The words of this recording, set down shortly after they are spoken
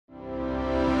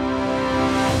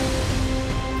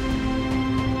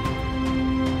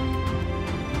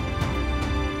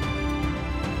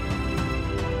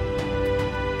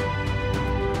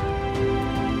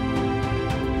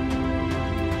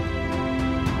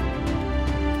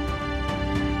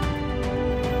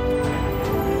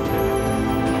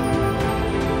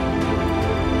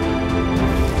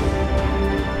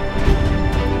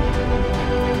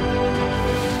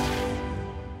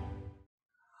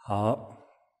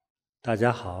大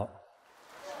家好。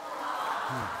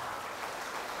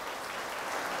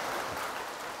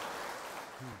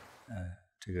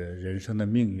这个人生的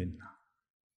命运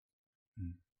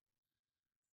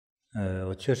呐，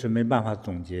我确实没办法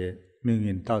总结命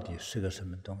运到底是个什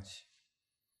么东西。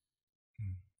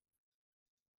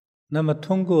那么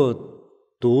通过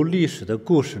读历史的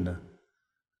故事呢，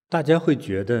大家会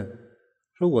觉得，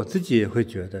说我自己也会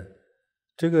觉得，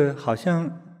这个好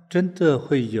像真的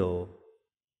会有，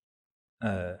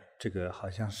这个好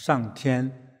像上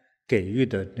天给予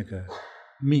的那个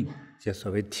命，就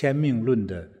所谓天命论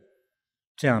的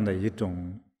这样的一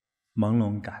种朦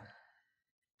胧感，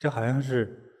就好像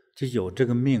是就有这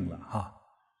个命了哈，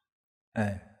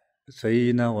所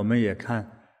以呢，我们也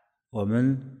看我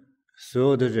们所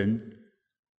有的人，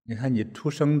你看你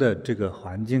出生的这个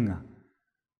环境啊，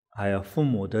还有父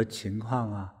母的情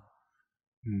况啊，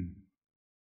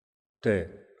对，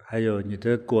还有你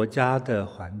的国家的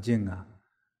环境啊，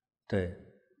对，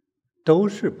都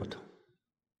是不同。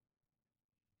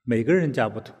每个人家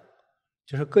不同，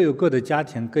就是各有各的家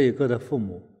庭，各有各的父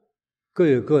母，各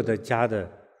有各的家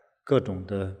的各种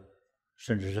的，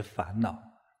甚至是烦恼。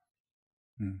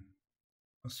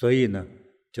所以呢，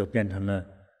就变成了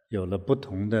有了不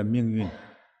同的命运。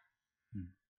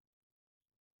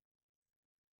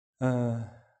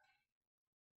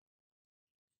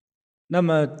那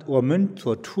么我们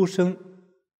所出生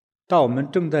到我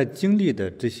们正在经历的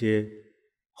这些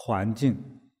环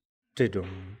境，这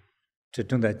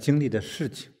正在经历的事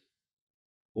情，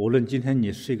无论今天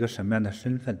你是一个什么样的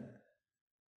身份，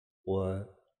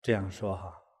我这样说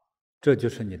哈，这就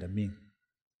是你的命。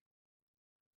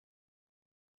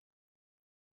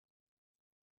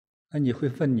那你会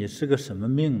问你是个什么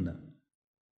命呢？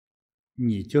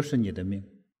你就是你的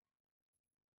命。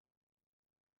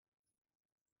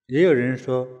也有人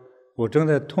说我正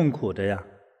在痛苦着呀，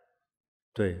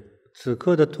对，此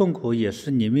刻的痛苦也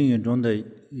是你命运中的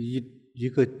一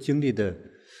个经历的，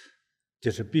就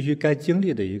是必须该经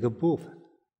历的一个部分。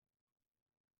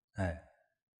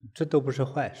这都不是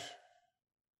坏事。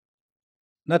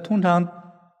那通常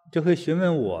就会询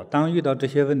问我，当遇到这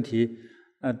些问题，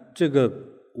这个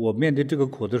我面对这个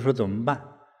苦的时候怎么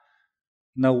办？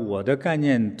那我的概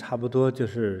念差不多就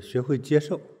是学会接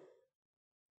受。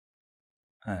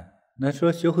那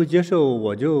说学会接受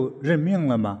我就认命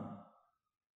了吗？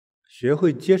学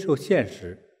会接受现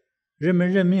实，认没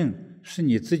认命是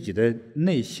你自己的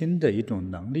内心的一种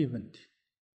能力问题，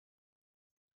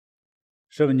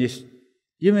是吧？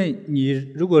因为你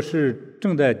如果是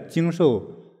正在经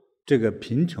受这个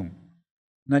贫穷，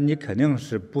那你肯定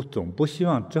是总不希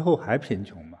望之后还贫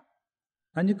穷嘛，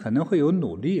那你可能会有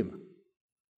努力嘛。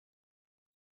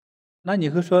那你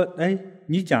会说，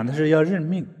你讲的是要认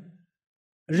命，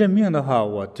认命的话，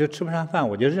我就吃不上饭，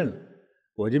我就认了，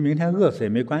我就明天饿死也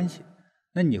没关系。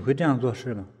那你会这样做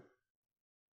事吗？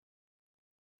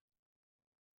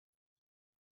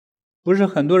不是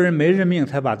很多人没认命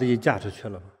才把自己嫁出去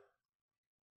了吗？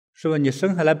是吧？你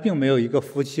生下来并没有一个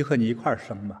夫妻和你一块儿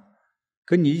生嘛，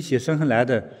跟你一起生下来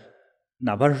的，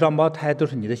哪怕是双胞胎，都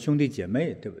是你的兄弟姐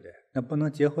妹，对不对？那不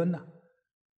能结婚呐。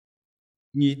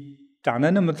你长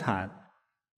得那么惨，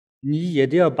你也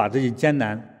得要把自己艰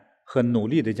难和努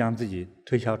力的将自己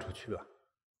推销出去吧。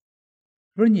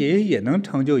不是你也能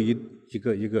成就一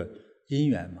个因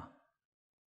缘嘛？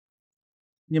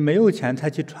你没有钱才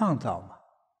去创造嘛？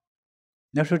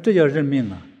你要说这叫认命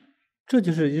啊，这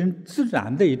就是人自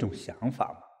然的一种想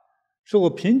法嘛。说我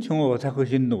贫穷我才会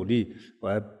去努力，我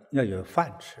要有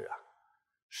饭吃啊，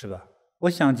是吧？我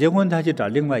想结婚才去找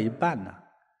另外一半呢。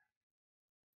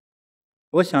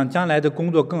我想将来的工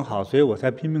作更好，所以我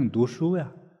才拼命读书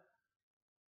呀。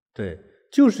对，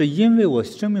就是因为我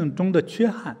生命中的缺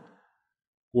憾，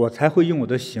我才会用我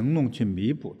的行动去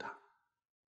弥补它。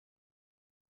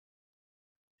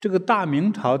这个大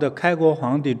明朝的开国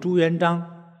皇帝朱元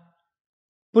璋，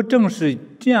不正是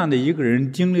这样的一个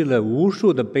人，经历了无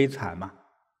数的悲惨吗？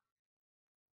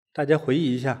大家回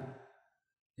忆一下，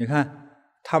你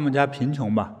看他们家贫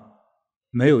穷吧，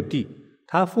没有地，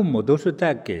他父母都是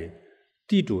在给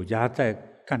地主家在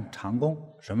干长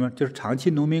工，什么就是长期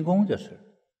农民工，就是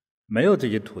没有自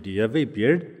己土地，也为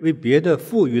别的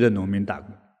富裕的农民打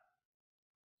工。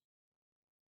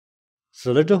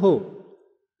死了之后，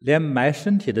连埋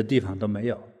身体的地方都没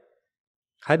有，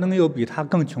还能有比他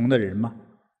更穷的人吗？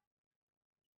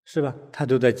是吧？他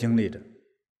都在经历着，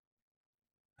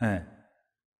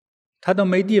他都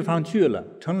没地方去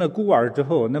了，成了孤儿之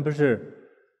后，那不是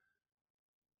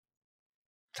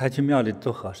才去庙里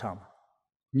做和尚吗？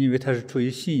你以为他是出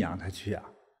于信仰才去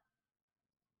啊？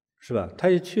是吧？他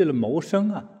也去了谋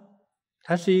生啊，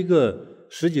他是一个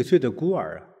10几岁的孤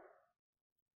儿啊。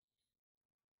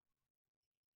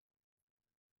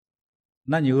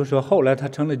那你会说，后来他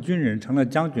成了军人，成了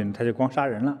将军，他就光杀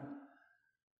人了？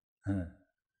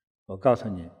我告诉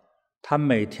你，他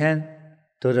每天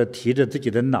都在提着自己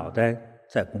的脑袋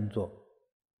在工作。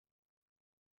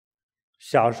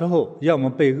小时候要么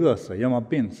被饿死，要么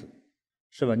病死，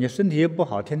是吧？你身体也不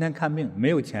好，天天看病，没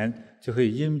有钱就会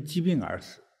因疾病而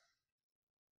死，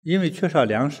因为缺少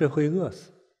粮食会饿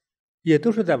死，也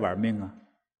都是在玩命啊。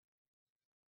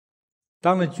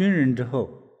当了军人之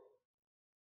后，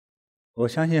我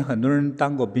相信很多人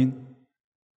当过兵，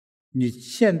你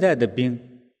现在的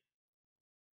兵，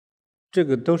这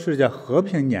个都是在和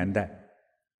平年代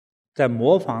在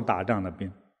模仿打仗的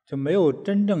兵，就没有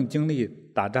真正经历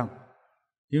打仗。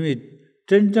因为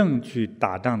真正去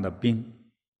打仗的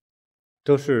兵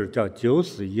都是叫九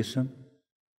死一生，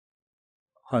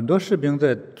很多士兵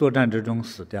在作战之中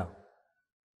死掉，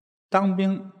当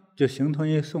兵就形同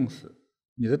于送死，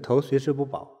你的头随时不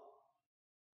保。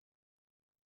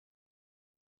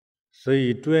所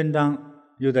以朱元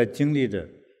璋又在经历着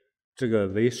这个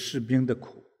为士兵的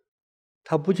苦，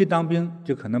他不去当兵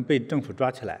就可能被政府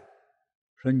抓起来，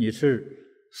说你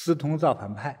是私通造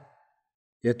反派，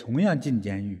也同样进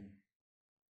监狱，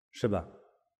是吧？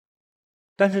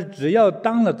但是只要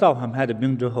当了造反派的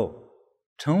兵之后，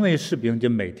成为士兵就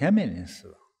每天面临死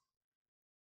亡。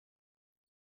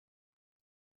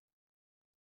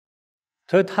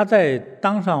所以他在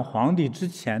当上皇帝之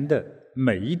前的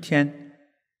每一天，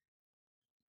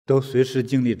都随时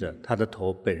经历着他的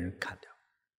头被人砍掉。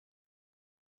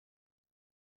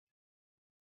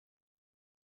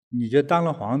你觉得当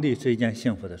了皇帝是一件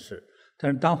幸福的事，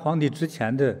但是当皇帝之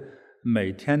前的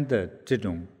每天的这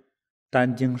种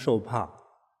担惊受怕，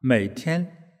每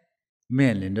天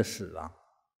面临着死亡，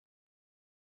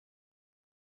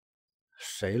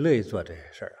谁乐意做这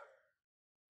些事儿啊？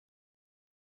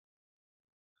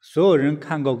所有人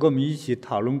看过，跟我们一起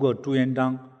讨论过朱元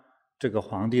璋这个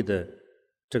皇帝的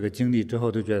这个经历之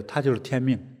后，都觉得他就是天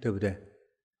命，对不对？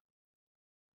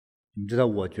你知道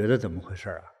我觉得怎么回事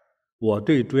啊？我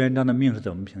对朱元璋的命是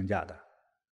怎么评价的？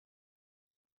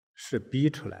是逼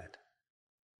出来的，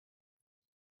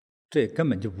这根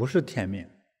本就不是天命。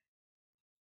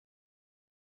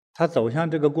他走向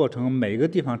这个过程，每个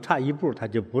地方差一步，他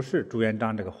就不是朱元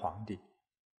璋这个皇帝，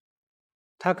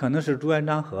他可能是朱元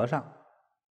璋和尚，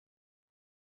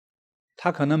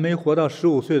他可能没活到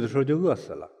15岁的时候就饿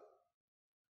死了，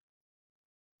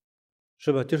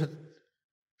是吧？就是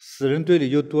死人堆里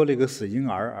就多了一个死婴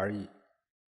儿而已。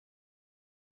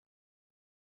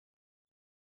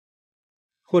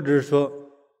或者是说，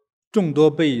众多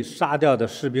被杀掉的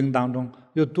士兵当中，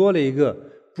又多了一个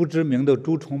不知名的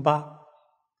朱重八，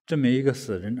这么一个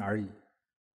死人而已。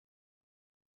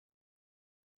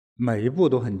每一步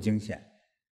都很惊险。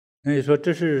那你说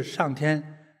这是上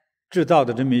天制造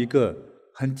的这么一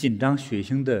个很紧张血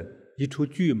腥的一出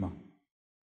剧吗？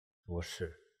不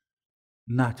是，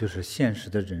那就是现实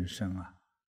的人生啊。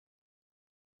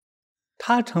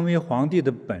他成为皇帝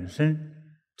的本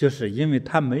身，就是因为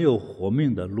他没有活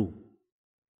命的路。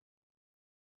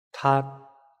他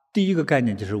第一个概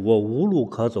念就是我无路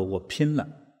可走，我拼了。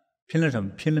拼了什么？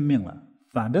拼了命了，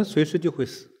反正随时就会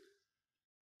死，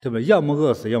对吧？要么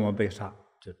饿死，要么被杀，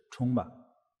就冲吧。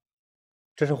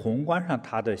这是宏观上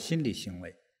他的心理行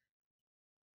为，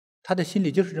他的心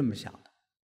里就是这么想的。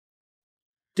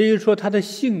至于说他的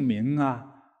姓名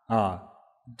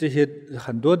这些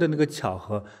很多的那个巧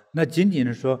合，那仅仅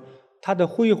是说他的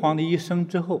辉煌的一生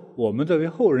之后，我们作为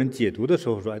后人解读的时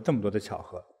候说，这么多的巧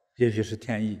合，也许是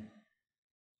天意。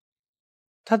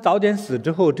他早点死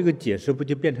之后，这个解释不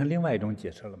就变成另外一种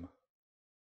解释了吗？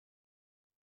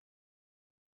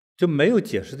就没有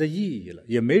解释的意义了，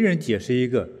也没人解释一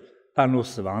个半路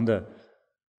死亡的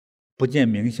不见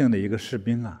名姓的一个士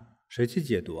兵啊，谁去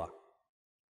解读啊？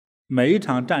每一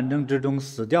场战争之中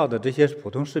死掉的这些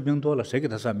普通士兵多了，谁给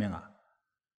他算命啊？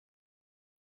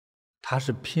他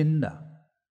是拼的，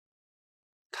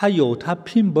他有他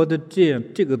拼搏的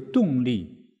这个动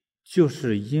力，就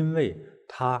是因为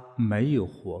他没有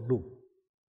活路。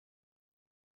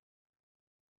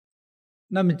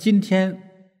那么今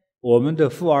天我们的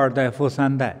富二代、富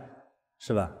三代，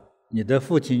是吧？你的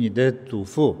父亲、你的祖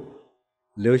父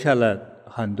留下了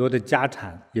很多的家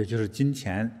产，也就是金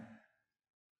钱。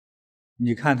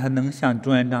你看他能像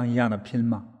朱元璋一样的拼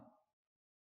吗？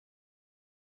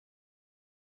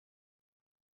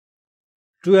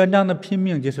朱元璋的拼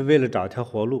命就是为了找条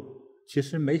活路，其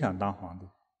实没想当皇帝。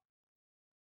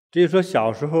至于说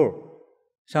小时候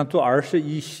像做儿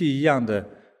戏一样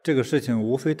的这个事情，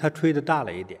无非他吹的大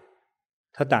了一点，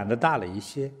他胆子大了一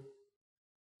些，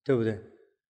对不对？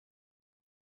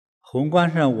宏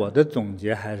观上我的总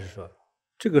结还是说，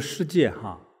这个世界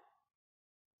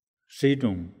是一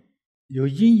种由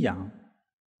阴阳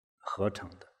合成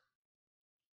的。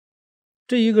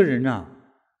这一个人啊，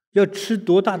要吃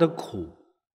多大的苦？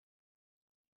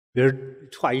比如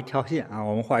画一条线啊，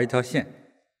我们画一条线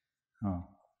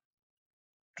啊，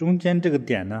中间这个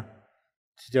点呢，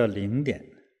就叫零点。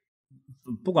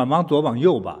不管往左往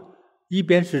右吧，一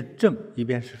边是正，一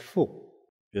边是负。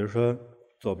比如说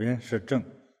左边是正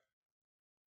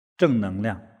能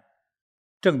量，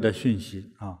正的讯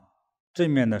息啊，这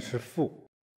面呢是负，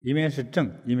一面是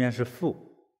正，一面是负。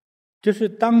就是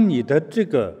当你的这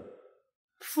个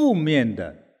负面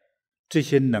的这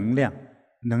些能量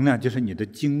就是你的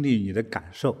经历、你的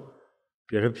感受，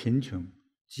比如说贫穷、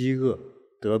饥饿、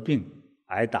得病、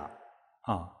挨打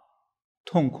啊、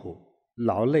痛苦、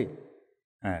劳累，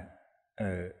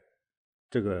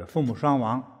这个父母双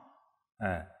亡，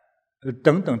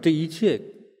等等，这一切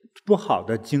不好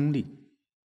的经历，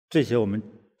这些我们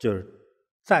就是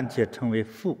暂且称为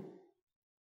负。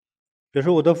比如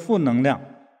说我的负能量，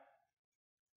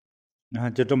你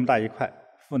看就这么大一块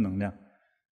负能量，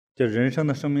就人生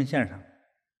的生命线上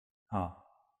啊，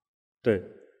对。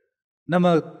那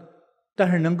么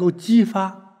但是能够激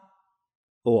发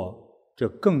我就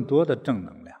更多的正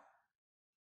能量。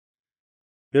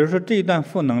比如说这一段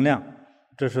负能量，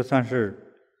这是算是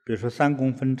比如说3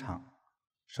公分长，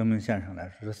生命线上来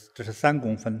说这是3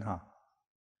公分哈，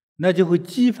那就会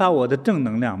激发我的正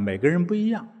能量。每个人不一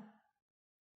样，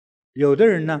有的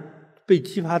人呢被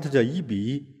激发的叫1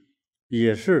比1，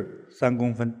也是3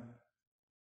公分，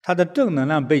他的正能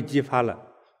量被激发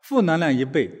了，负能量1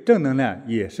倍，正能量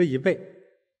也是1倍，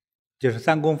就是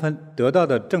3公分，得到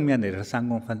的正面的也是3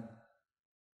公分。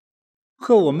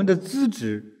和我们的资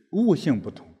质悟性不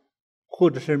同，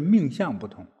或者是命相不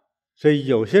同，所以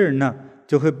有些人呢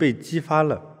就会被激发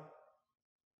了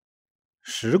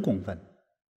10公分，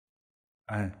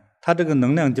他这个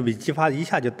能量就被激发一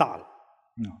下就大了，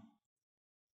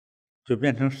就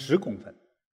变成10公分，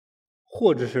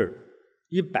或者是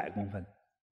100公分，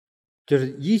就是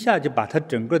一下就把他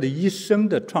整个的一生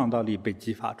的创造力被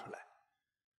激发出来。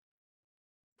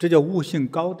这叫悟性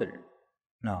高的人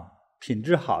啊，品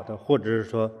质好的，或者是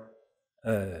说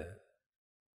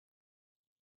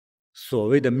所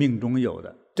谓的命中有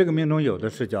的，这个命中有的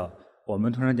是叫我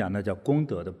们通常讲的叫功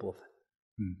德的部分，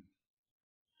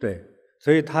对，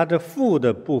所以它的负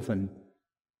的部分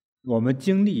我们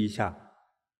经历一下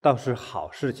倒是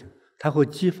好事情，它会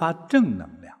激发正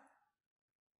能量。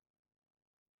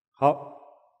好，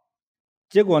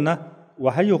结果呢我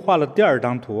还又画了第2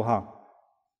张图哈，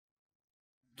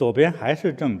左边还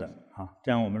是正的啊，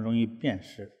这样我们容易辨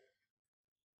识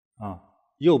啊，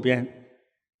右边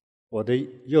我的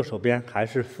右手边还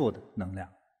是负的能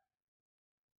量。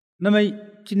那么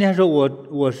今天说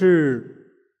我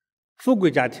是富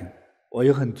贵家庭，我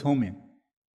又很聪明，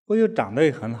我又长得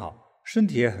也很好，身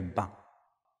体也很棒，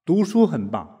读书很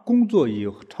棒，工作也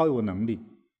超有能力。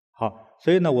好，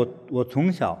所以呢我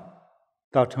从小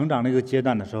到成长的一个阶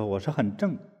段的时候，我是很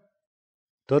正的，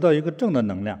得到一个正的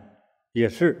能量，也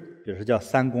是比如说叫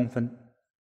3公分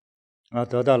啊，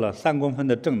得到了3公分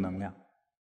的正能量。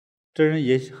这人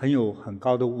也很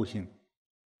高的悟性，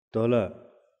得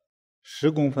了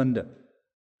10公分的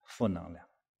负能量。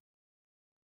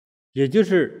也就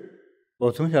是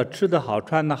我从小吃得好，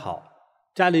穿得好，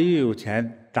家里又有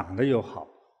钱，长得又好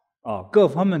啊，各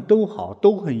方面都好，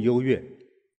都很优越，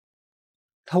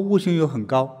他悟性又很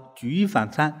高，举一反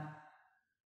三，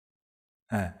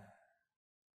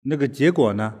那个结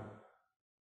果呢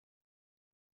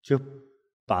就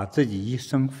把自己一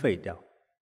生废掉。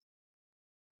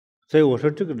所以我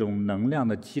说这种能量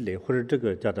的积累，或者这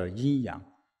个叫做阴阳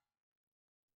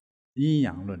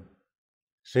论。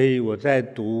所以我在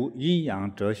读阴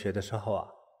阳哲学的时候啊，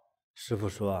师父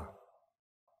说啊，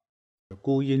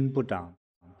孤阴不长，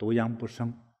独阳不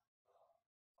生。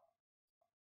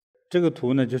这个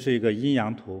图呢就是一个阴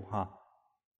阳图哈，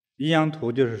阴阳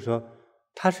图就是说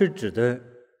它是指的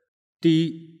第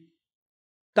一，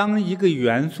当一个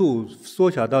元素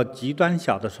缩小到极端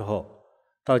小的时候，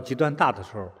到极端大的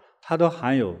时候，它都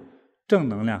含有正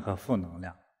能量和负能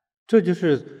量。这就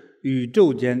是宇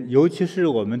宙间，尤其是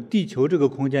我们地球这个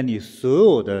空间里所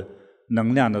有的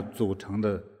能量的组成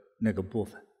的那个部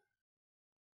分，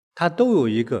它都有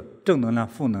一个正能量、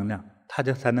负能量，它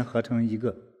就才能合成一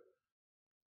个。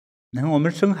然后我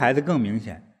们生孩子更明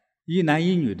显，一男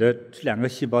一女的这2个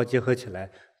细胞结合起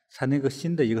来，才那个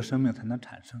新的一个生命才能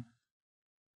产生。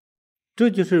这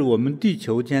就是我们地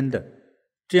球间的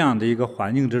这样的一个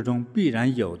环境之中必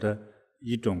然有的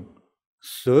一种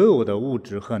所有的物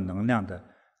质和能量的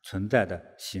存在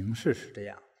的形式是这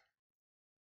样。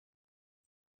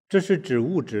这是指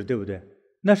物质，对不对？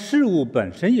那事物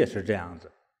本身也是这样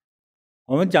子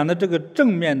我们讲的这个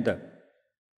正面的，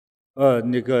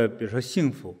比如说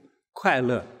幸福、快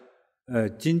乐、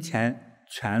金钱、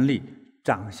权利、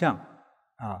长相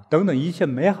啊等等一切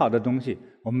美好的东西，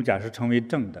我们假设称为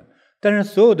正的。但是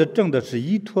所有的正的是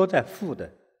依托在负的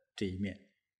这一面，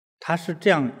它是这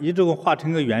样一个画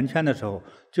成一个圆圈的时候，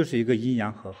就是一个阴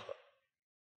阳和合。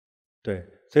对，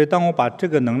所以当我把这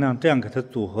个能量这样给它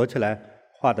组合起来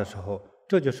画的时候，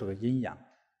这就是个阴阳。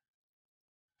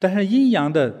但是阴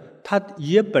阳的它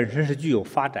也本身是具有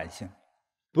发展性，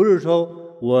不是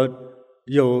说我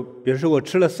有，比如说我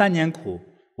吃了3年苦，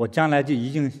我将来就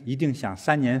一定享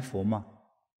3年福吗？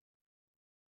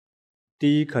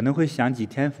第一，可能会享几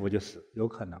天福就死，有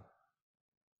可能，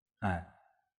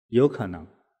有可能。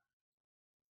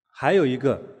还有一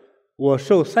个，我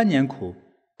受3年苦，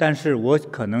但是我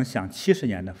可能享70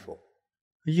年的福，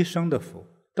一生的福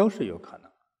都是有可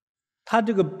能。它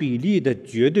这个比例的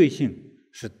绝对性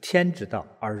是天知道，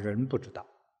而人不知道。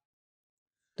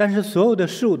但是所有的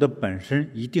事物的本身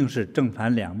一定是正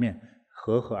反两面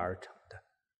合合而成的。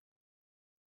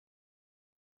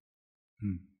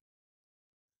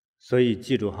所以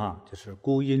记住哈，就是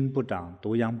孤阴不长，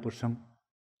独阳不生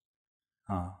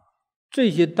啊。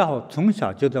这些道从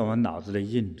小就在我脑子里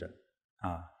印着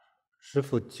啊。师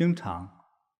父经常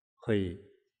会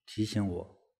提醒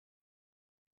我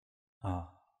啊。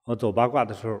我走八卦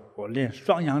的时候，我练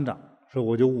双阳掌，说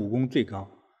我就武功最高。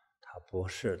他不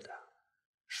是的，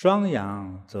双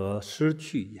阳则失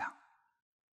去阳，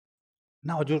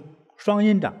那我就双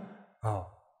阴掌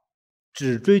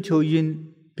只追求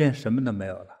阴，便什么都没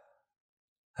有了。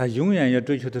他永远要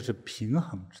追求的是平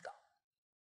衡之道。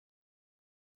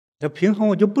这平衡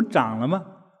我就不长了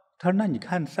吗？他说：“那你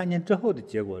看3年之后的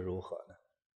结果如何呢？”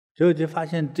结果就发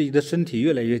现自己的身体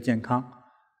越来越健康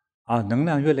啊，能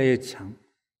量越来越强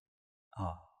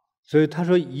啊。所以他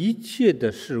说，一切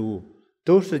的事物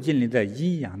都是建立在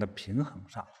阴阳的平衡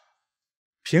上。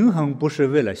平衡不是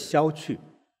为了消去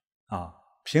啊，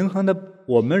平衡的，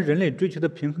我们人类追求的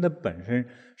平衡的本身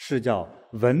是叫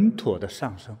稳妥的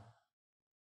上升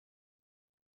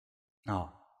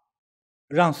啊，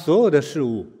让所有的事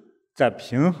物在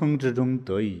平衡之中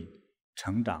得以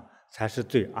成长，才是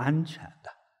最安全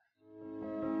的。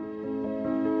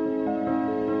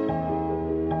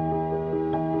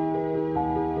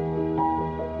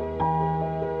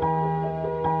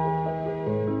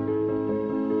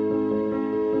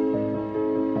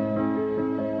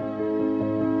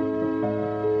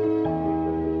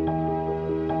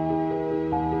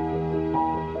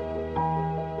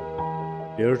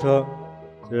比如说，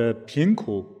贫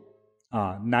苦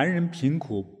啊，男人贫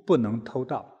苦不能偷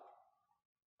盗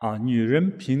啊，女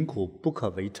人贫苦不可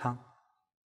为娼。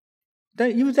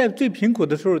但因为在最贫苦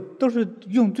的时候，都是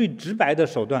用最直白的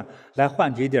手段来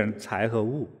换取一点财和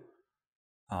物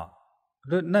啊。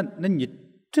那你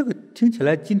这个听起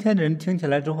来，今天的人听起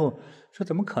来之后说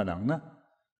怎么可能呢？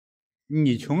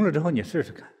你穷了之后，你试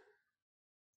试看，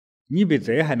你比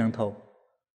贼还能偷，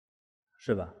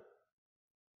是吧？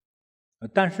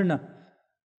但是呢，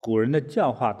古人的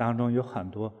教化当中有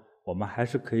很多我们还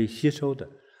是可以吸收的。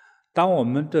当我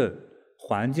们的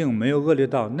环境没有恶劣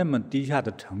到那么低下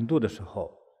的程度的时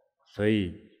候，所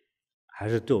以还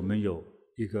是对我们有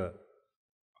一个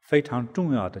非常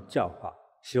重要的教化，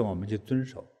希望我们去遵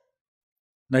守。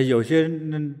那有些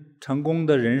成功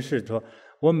的人士说，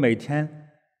我每天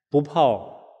不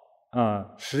泡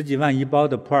10几万一包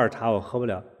的普洱茶，我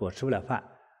吃不了饭；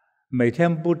每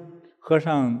天不喝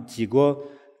上几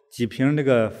瓶那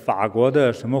个法国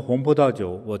的什么红葡萄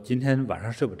酒，我今天晚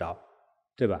上睡不着，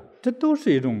对吧？这都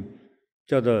是一种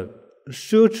叫做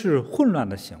奢侈混乱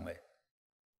的行为。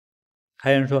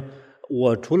还有人说，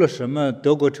我除了什么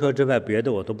德国车之外，别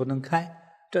的我都不能开，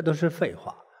这都是废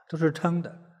话，都是撑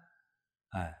的，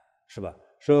是吧？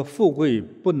说富贵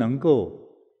不能够，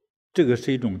这个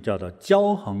是一种叫做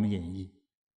骄横隐逸，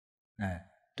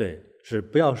对，是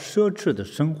不要奢侈的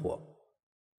生活。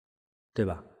对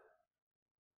吧？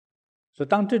所以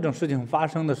当这种事情发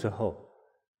生的时候，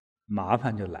麻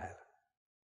烦就来了。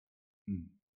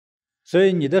所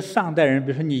以你的上代人，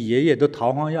比如说你爷爷都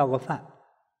逃荒要过饭，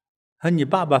和你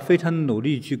爸爸非常努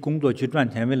力去工作去赚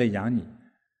钱，为了养你。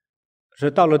是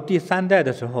到了第3代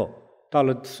的时候，到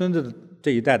了孙子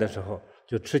这一代的时候，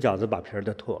就吃饺子把皮儿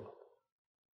都脱了，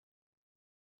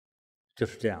就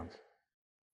是这样子。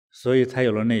所以才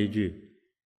有了那一句，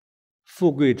富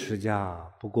贵持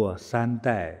家不过3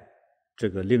代，这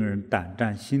个令人胆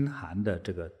战心寒的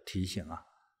这个提醒啊。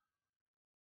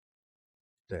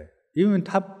对，因为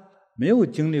他没有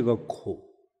经历过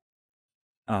苦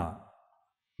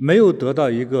没有得到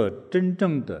一个真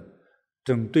正的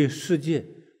对世界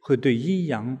会对阴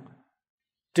阳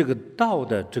这个道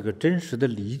的这个真实的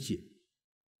理解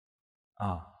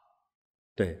啊，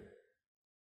对，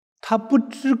他不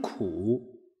知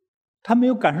苦，他没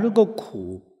有感受到过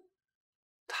苦，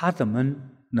他怎么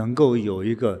能够有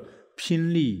一个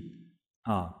拼力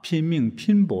拼命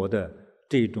拼搏的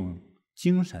这种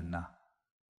精神呢？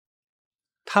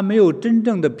他没有真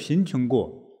正的贫穷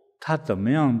过，他怎么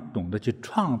样懂得去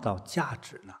创造价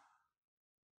值呢？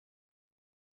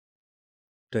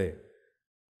对，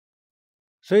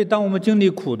所以当我们经历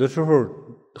苦的时候，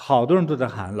好多人都在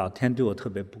喊老天对我特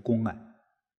别不公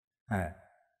哎，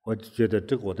我就觉得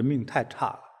这个我的命太差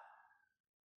了。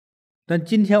但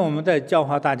今天我们在教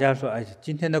化大家说，哎，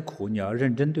今天的苦你要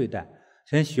认真对待，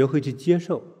先学会去接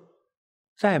受，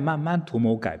再慢慢图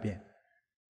谋改变。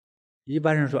一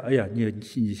般人说，哎呀，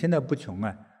你现在不穷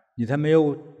你才没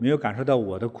有感受到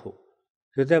我的苦。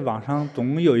所以在网上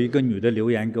总有一个女的留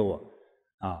言给我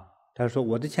她说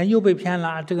我的钱又被骗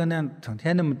了，这个那整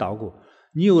天那么捣鼓。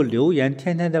你有留言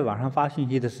天天在网上发信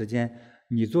息的时间，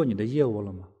你做你的业务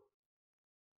了吗？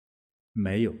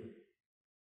没有。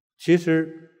其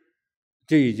实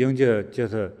这已经就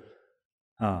是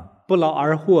不劳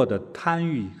而获的贪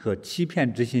欲和欺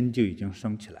骗之心就已经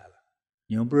升起来了。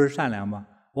你们不是善良吗？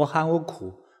我喊我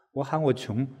苦，我喊我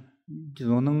穷，你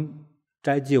总能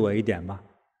摘记我一点吧？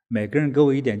每个人给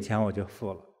我一点钱我就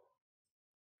付了。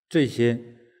这些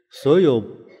所有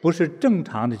不是正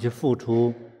常的去付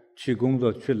出、去工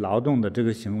作、去劳动的这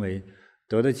个行为，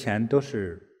得的钱都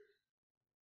是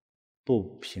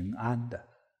不平安的。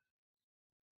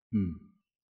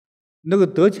那个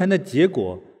得钱的结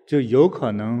果就有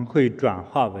可能会转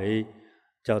化为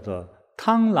叫做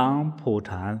螳螂捕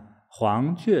蝉，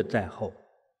黄雀在后。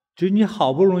就是你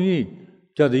好不容易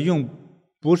叫做用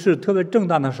不是特别正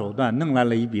当的手段弄来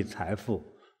了一笔财富，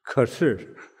可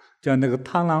是叫那个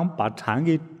螳螂把蝉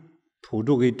给捕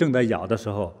住，给正在咬的时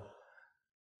候，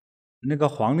那个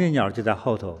黄鹂鸟就在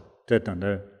后头在等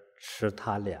着吃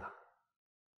它俩。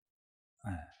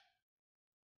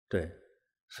对，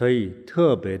所以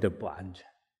特别的不安全。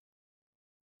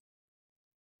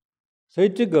所以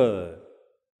这个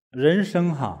人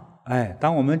生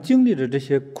当我们经历了这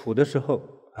些苦的时候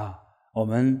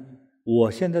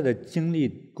我现在的经历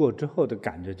过之后的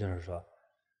感觉就是说，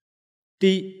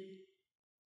第一，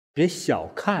别小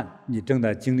看你正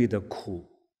在经历的苦、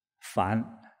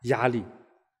烦、压力，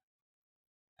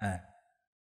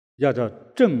要叫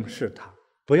正视它，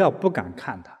不要不敢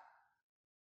看它。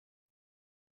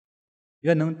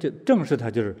要能正视它，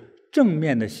就是正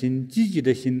面的心、积极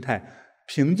的心态、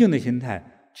平静的心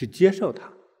态去接受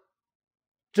它，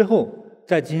之后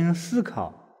再进行思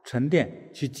考、沉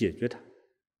淀，去解决它。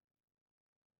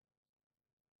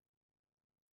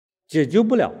解决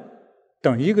不了，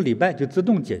等1个礼拜就自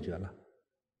动解决了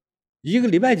；1个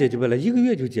礼拜解决不了，1个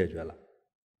月就解决了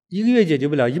；1个月解决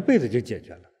不了，1辈子就解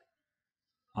决了。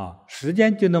时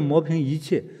间就能磨平一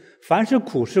切。凡是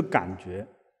苦是感觉。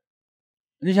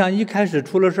你想一开始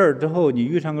出了事儿之后，你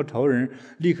遇上个仇人，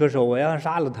立刻说我要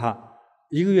杀了他。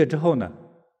1个月之后呢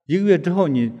？1个月之后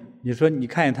你说你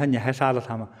看见他，你还杀了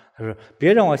他吗？他说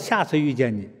别让我下次遇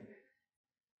见你。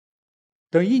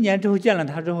等1年之后见了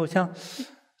他之后，像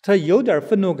他有点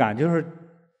愤怒感，就是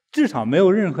至少没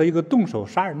有任何一个动手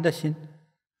杀人的心。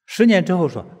10年之后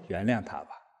说原谅他吧。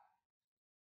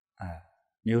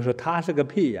你就说他是个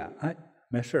屁呀，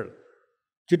没事了，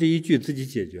就这一句自己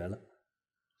解决了，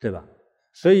对吧？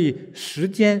所以时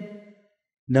间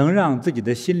能让自己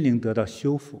的心灵得到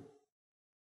修复，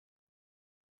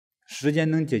时间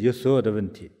能解决所有的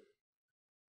问题，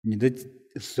你的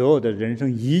所有的人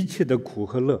生一切的苦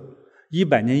和乐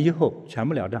，100年以后全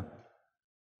部了账，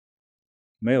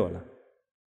没有了。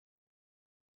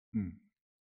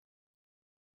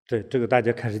对，这个大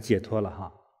家开始解脱了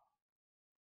哈。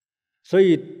所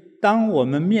以当我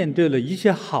们面对了一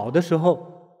切好的时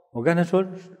候，我刚才说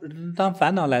当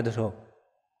烦恼来的时候，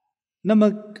那么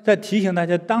再提醒大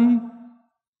家，当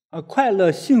快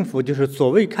乐幸福就是所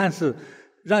谓看似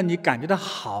让你感觉到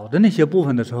好的那些部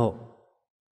分的时候，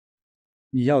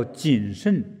你要谨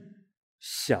慎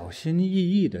小心翼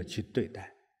翼的去对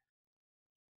待。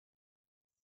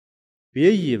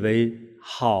别以为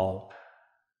好，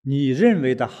你认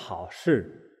为的好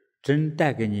事真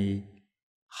带给你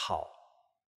好，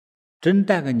真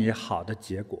带给你好的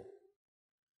结果。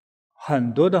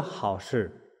很多的好事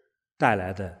带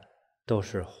来的都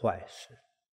是坏事。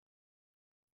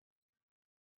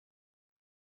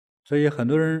所以很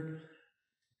多人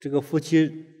这个夫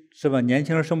妻是吧，年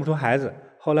轻人生不出孩子，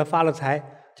后来发了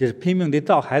财，就是拼命地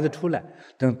造孩子出来，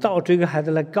等造这个孩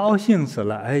子来高兴死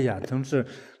了，哎呀，真是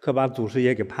可把祖师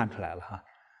爷给盼出来了哈。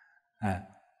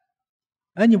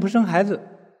你不生孩子，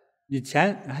你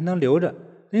钱还能留着，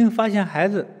因为发现孩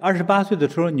子28岁的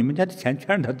时候，你们家的钱全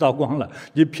让他糟光了，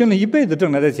你拼了一辈子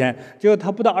挣来的钱，结果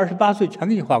他不到28岁全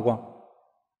给你花光。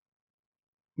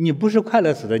你不是快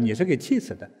乐死的，你是给气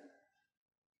死的。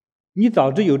你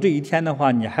早知有这一天的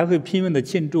话，你还会拼命的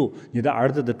庆祝你的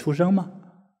儿子的出生吗？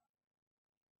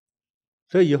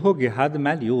所以以后给孩子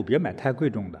买礼物别买太贵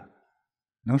重的，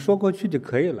能说过去就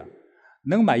可以了。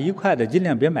能买1块的尽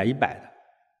量别买100的，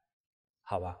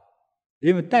好吧？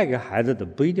因为带给孩子的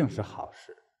不一定是好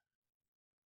事。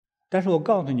但是我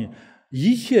告诉你，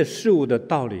一切事物的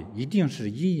道理一定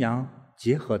是阴阳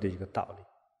结合的一个道理，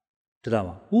知道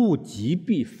吗？物极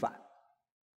必反。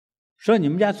说你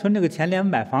们家存这个钱连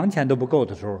买房钱都不够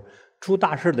的时候，出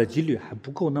大事的几率还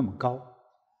不够那么高。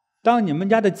当你们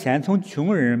家的钱从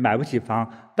穷人买不起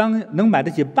房，当能买得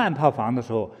起半套房的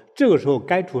时候，这个时候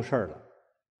该出事了。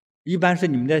一般是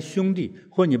你们的兄弟，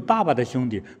或者你爸爸的兄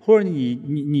弟，或者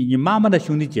你妈妈的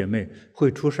兄弟姐妹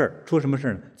会出事儿。出什么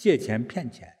事呢？借钱骗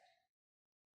钱。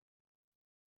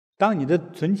当你的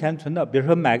存钱存到，比如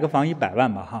说买个房100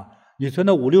万吧，哈，你存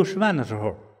到50、60万的时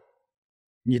候，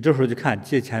你这时候就看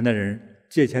借钱的人、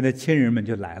借钱的亲人们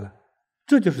就来了，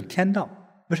这就是天道。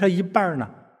为啥一半呢？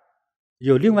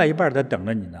有另外一半在等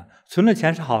着你呢。存了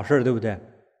钱是好事，对不对？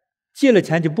借了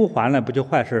钱就不还了，不就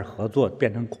坏事？合作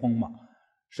变成空吗？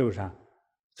是不是啊？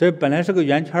所以本来是个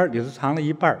圆圈，里头藏了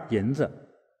一半银子，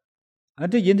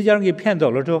这银子叫人给骗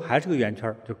走了之后，还是个圆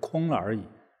圈，就空了而已。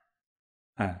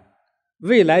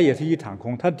未来也是一场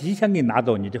空，他提前给你拿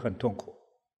走，你就很痛苦。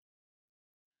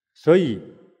所以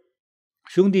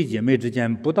兄弟姐妹之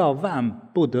间，不到万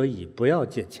不得已不要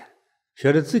借钱，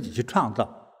学着自己去创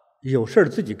造，有事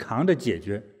自己扛着解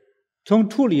决。从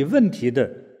处理问题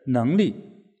的能力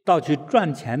到去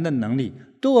赚钱的能力，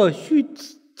都要需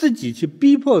自己去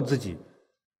逼迫自己，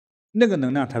那个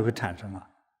能量才会产生啊。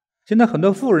现在很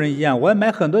多富人一样，我要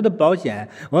买很多的保险，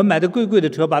我要买的贵贵的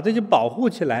车，把自己保护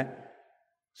起来，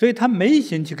所以他没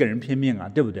心去跟人拼命啊，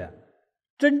对不对？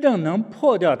真正能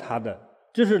破掉他的，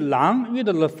就是狼遇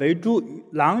到了肥猪，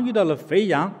狼遇到了肥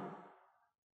羊，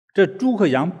这猪和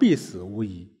羊必死无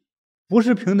疑。不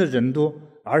是凭的人多，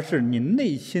而是你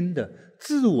内心的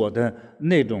自我的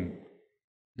那种，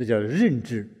那叫认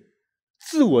知，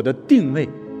自我的定位。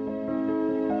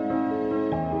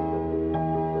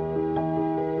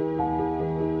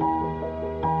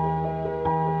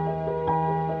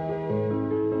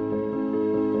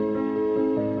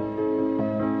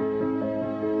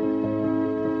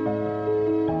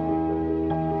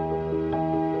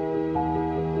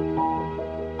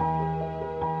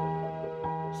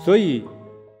所以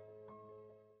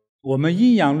我们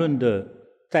阴阳论的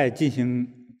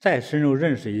再深入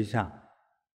认识一下，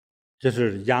就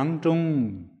是阳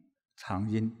中藏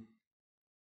阴，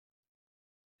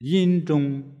阴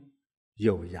中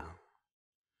有阳，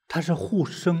它是互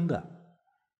生的，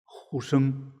互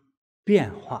生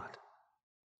变化的。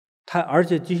它而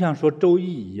且就像说周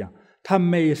易一样，它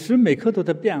每时每刻都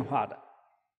在变化的。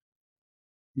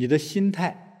你的心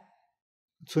态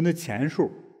存的钱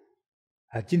数，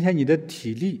今天你的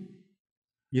体力，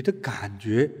你的感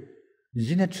觉，你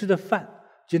今天吃的饭，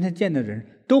今天见的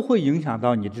人，都会影响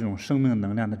到你这种生命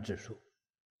能量的指数。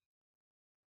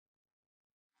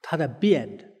它在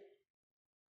变着。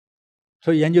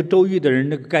所以研究周易的人，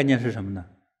这个概念是什么呢？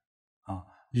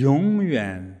永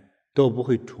远都不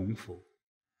会重复，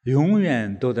永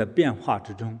远都在变化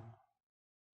之中，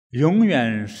永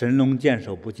远神龙见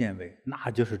首不见尾，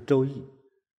那就是周易。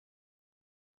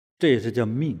这也是叫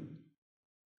命。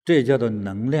这也叫做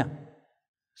能量。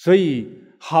所以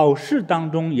好事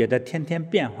当中也在天天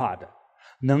变化的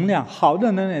能量，好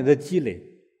的能量的积累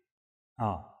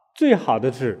最好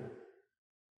的是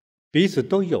彼此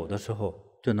都有的时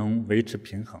候就能维持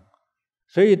平衡。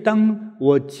所以当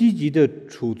我积极的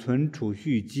储存、储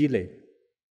蓄、积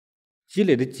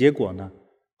累的结果呢，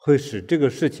会使这个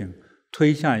事情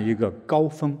推向一个高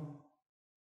峰，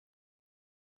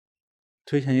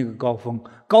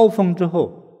高峰之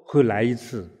后会来一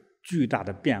次巨大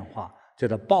的变化，叫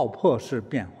做爆破式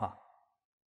变化，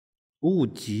物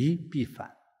极必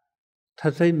反。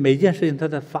所以每件事情它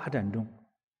在发展中，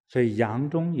所以阳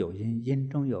中有阴，阴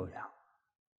中有阳。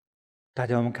大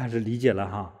家我们开始理解了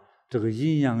哈，这个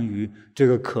阴阳鱼这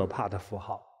个可怕的符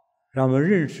号，让我们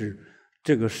认识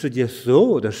这个世界所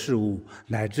有的事物，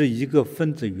乃至一个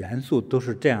分子元素都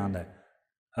是这样的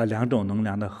两种能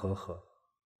量的和合。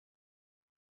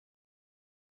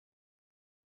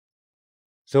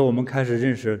所以我们开始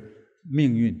认识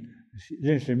命运，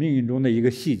认识命运中的一个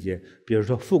细节，比如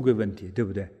说富贵问题，对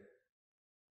不对？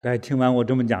大家听完我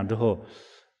这么讲之后，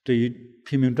对于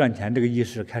拼命赚钱这个意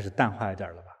识开始淡化一点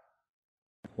了吧？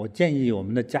我建议我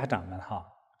们的家长们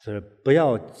是不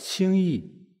要轻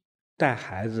易带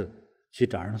孩子去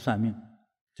找人算命，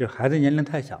就孩子年龄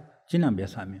太小，尽量别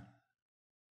算命。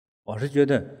我是觉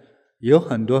得有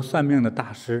很多算命的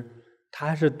大师，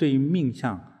他是对于命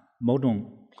相某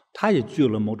种，他也具有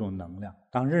了某种能量。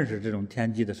当认识这种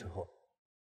天机的时候，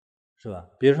是吧？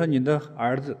比如说你的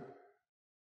儿子，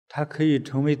他可以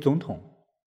成为总统，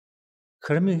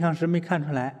可是命相师没看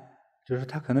出来，就是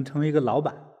他可能成为一个老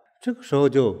板，这个时候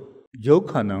就有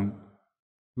可能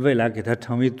未来给他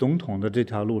成为总统的这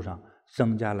条路上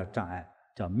增加了障碍，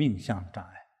叫命相障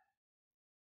碍。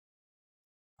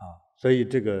所以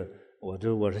这个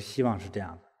我是希望是这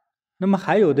样的。那么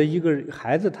还有的一个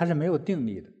孩子他是没有定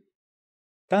力的，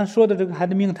当说的这个孩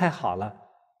子命太好了，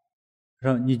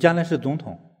说你将来是总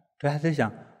统，这孩子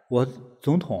想我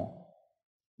总统，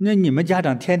那你们家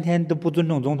长天天都不尊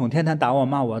重总统，天天打我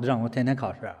骂我，让我天天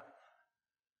考试，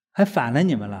还反了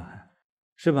你们了，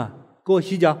是吧？给我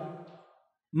洗脚，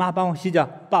妈帮我洗脚，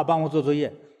爸帮我做作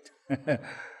业。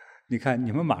你看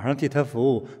你们马上替他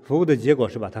服务，服务的结果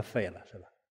是把他废了，是吧？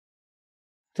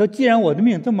说既然我的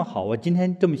命这么好，我今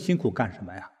天这么辛苦干什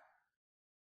么呀？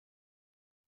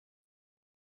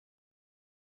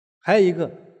还有一个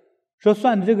说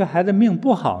算的这个孩子命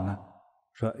不好呢，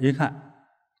说一看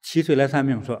7岁来算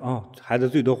命，说哦，孩子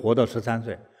最多活到13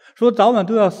岁，说早晚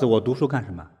都要死，我读书干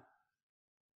什么？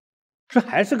这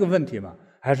还是个问题吗？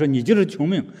还说你就是穷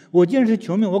命，我既然是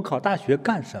穷命，我考大学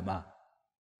干什么？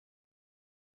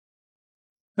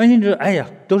那你这哎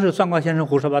呀，都是算卦先生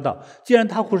胡说八道。既然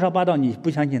他胡说八道，你不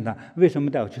相信他，为什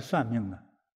么带我去算命呢？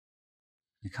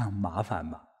你看麻烦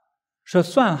吧。说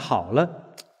算好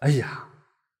了，哎呀，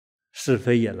是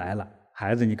非也来了，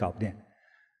孩子你搞不定；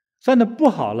算的不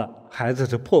好了，孩子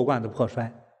是破罐子破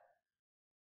摔，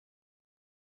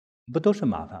不都是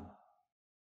麻烦吗？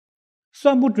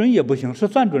算不准也不行，是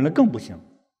算准了更不行。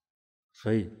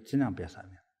所以尽量别算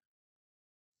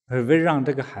命，为让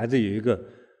这个孩子有一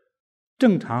个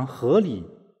正常合理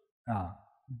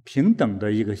平等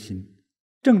的一个心，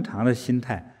正常的心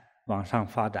态往上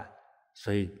发展，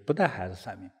所以不带孩子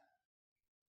算命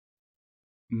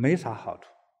没啥好处。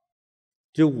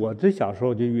就我这小时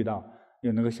候就遇到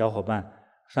有那个小伙伴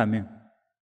算命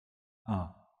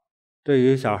对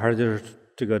于小孩就是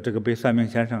这个被算命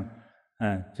先生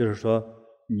就是说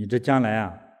你这将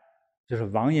来就是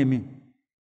王爷命，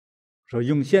说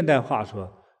用现代话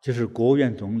说就是国务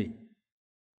院总理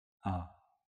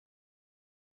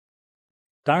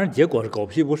当然结果是狗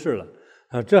屁不是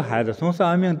了这孩子从算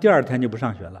完命第2天就不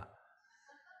上学了，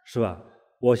是吧？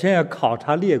我现在考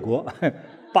察列国，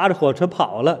扒着火车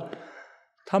跑了，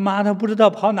他妈他不知道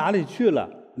跑哪里去了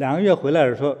，2个月回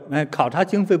来说考察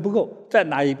经费不够，再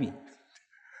拿一笔。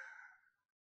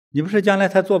你不是将来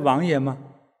才做王爷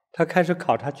吗？他开始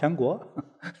考察全国，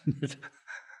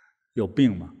有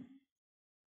病吗？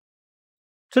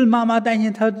这妈妈担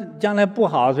心他将来不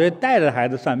好，所以带着孩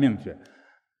子算命去，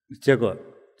结果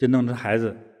就弄成孩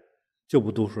子就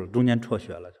不读书，中间辍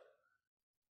学了。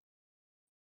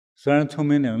虽然聪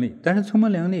明伶俐，但是聪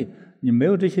明伶俐你没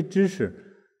有这些知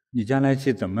识，你将来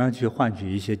去怎么样去换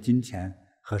取一些金钱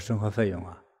和生活费用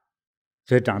啊？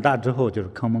所以长大之后就是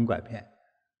坑蒙拐骗，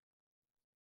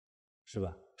是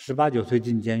吧？18、19岁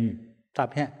进监狱，诈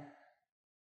骗。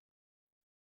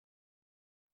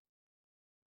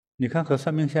你看和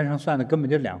算命先生算的根本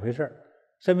就2回事，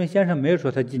算命先生没有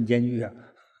说他进监狱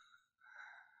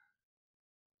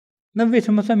那为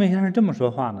什么算命先生这么说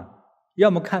话呢？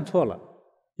要么看错了，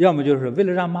要么就是为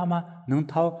了让妈妈能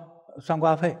掏算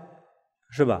卦费，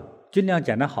是吧？尽量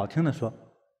简单好听的说。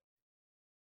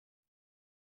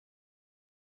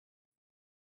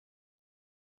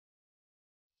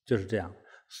就是这样，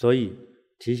所以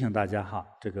提醒大家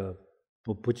这个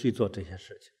不去做这些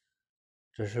事情，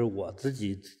这是我自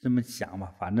己这么想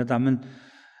吧。反正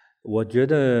我觉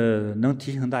得能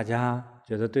提醒大家，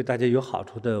觉得对大家有好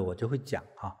处的，我就会讲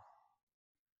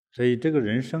所以这个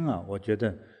人生我觉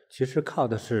得其实靠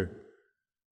的是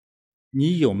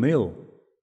你有没有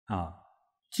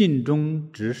尽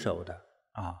忠职守的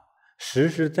实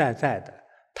实在在的、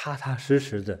踏踏实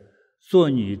实的做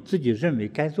你自己认为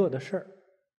该做的事儿，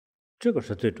这个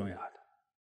是最重要的。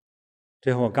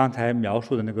这和我刚才描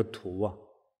述的那个图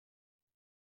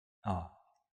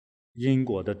因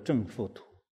果的正负图，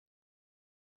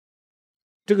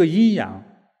这个阴阳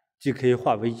既可以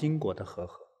化为因果的和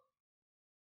合。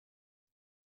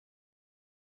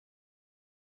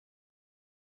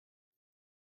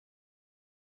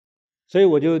所以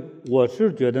我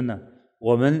是觉得呢，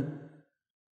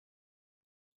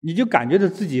你就感觉到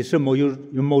自己是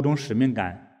有某种使命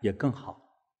感也更好，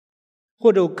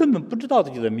或者我根本不知道自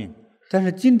己的命，但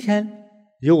是今天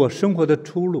有我生活的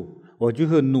出路，我就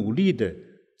会努力的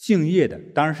敬业的，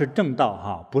当然是正道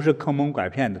哈，不是坑蒙拐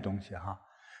骗的东西哈。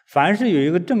凡是有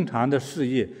一个正常的事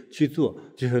业去做，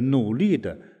就是努力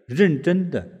的、认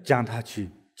真的将它去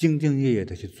兢兢业业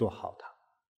的去做好它，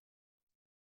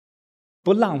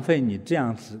不浪费你这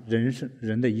样子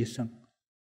人的一生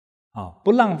啊，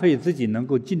不浪费自己能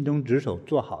够尽忠职守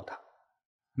做好它，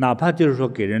哪怕就是说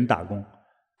给人打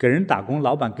工，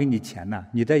老板给你钱呢，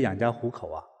你在养家糊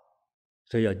口啊，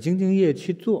所以要兢兢业业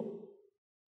去做。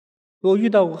我遇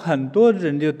到过很多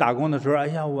人就打工的时候，哎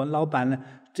呀，我老板呢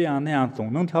这样那样，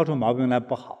总能挑出毛病来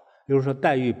不好，比如说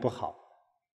待遇不好。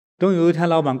等有一天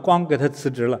老板光给他辞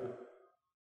职了，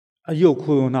又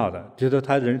哭又闹的，觉得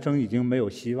他人生已经没有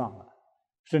希望了，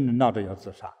甚至闹着要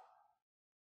自杀，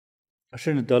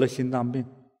甚至得了心脏病，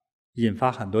引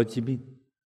发很多疾病，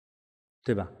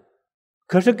对吧？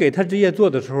可是给他职业做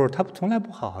的时候，他从来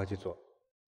不好好去做，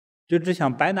就只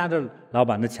想白拿着老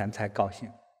板的钱财高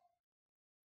兴。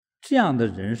这样的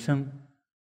人生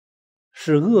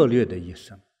是恶劣的一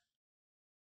生，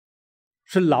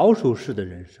是老鼠式的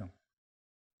人生，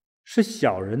是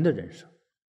小人的人生，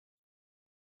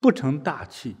不成大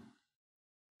器，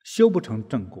修不成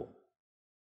正果。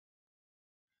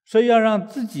所以要让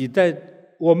自己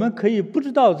我们可以不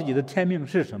知道自己的天命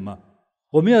是什么，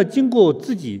我们要经过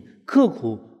自己刻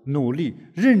苦努力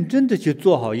认真的去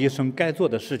做好一生该做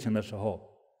的事情的时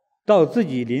候，到自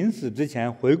己临死之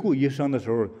前回顾一生的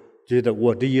时候，觉得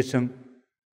我这一生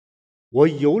我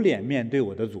有脸面对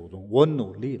我的祖宗，我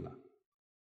努力了。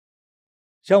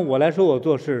像我来说，我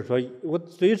做事说我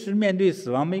随时面对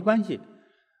死亡没关系，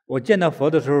我见到佛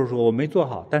的时候说我没做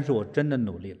好，但是我真的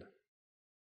努力了。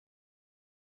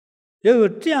要有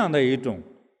这样的一种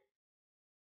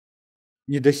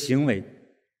你的行为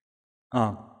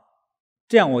啊，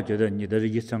这样我觉得你的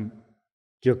一生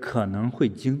就可能会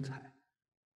精彩。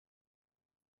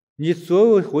你所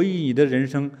有回忆你的人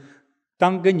生，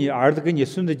当跟你儿子跟你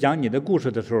孙子讲你的故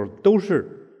事的时候，都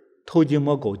是偷鸡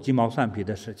摸狗鸡毛蒜皮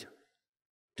的事情，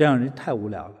这样人太无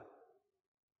聊了。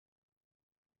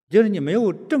就是你没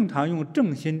有正常用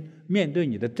正心面对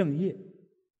你的正业，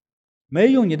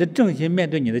没用你的正心面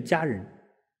对你的家人，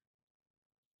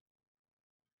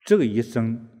这个一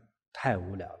生太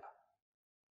无聊了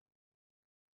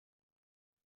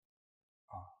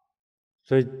啊！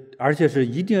所以而且是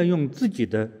一定要用自己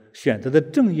的选择的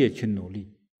正业去努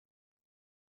力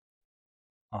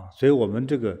啊！所以我们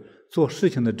这个做事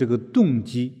情的这个动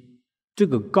机，这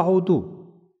个高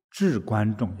度至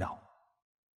关重要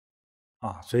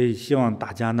啊！所以希望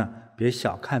大家呢别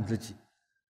小看自己，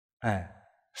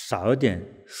少一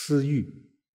点私欲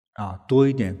啊，多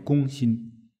一点公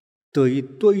心，多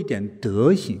一点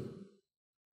德行。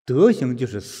德行就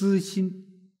是私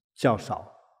心较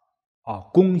少啊，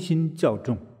公心较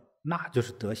重，那就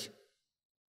是德行。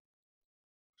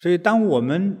所以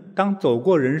当走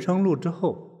过人生路之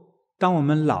后，当我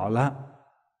们老了，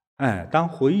当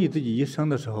回忆自己一生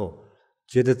的时候，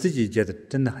觉得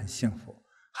真的很幸福。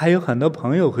还有很多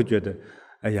朋友会觉得，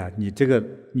哎呀，你这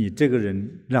个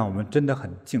人让我们真的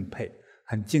很敬佩，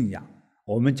很敬仰。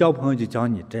我们交朋友就交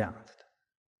你这样子的，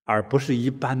而不是一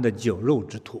般的酒肉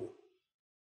之徒。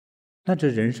那这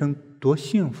人生多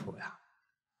幸福呀！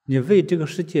你为这个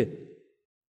世界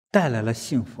带来了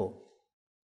幸福，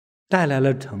带来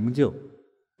了成就，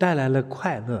带来了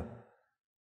快乐，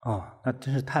那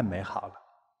真是太美好了。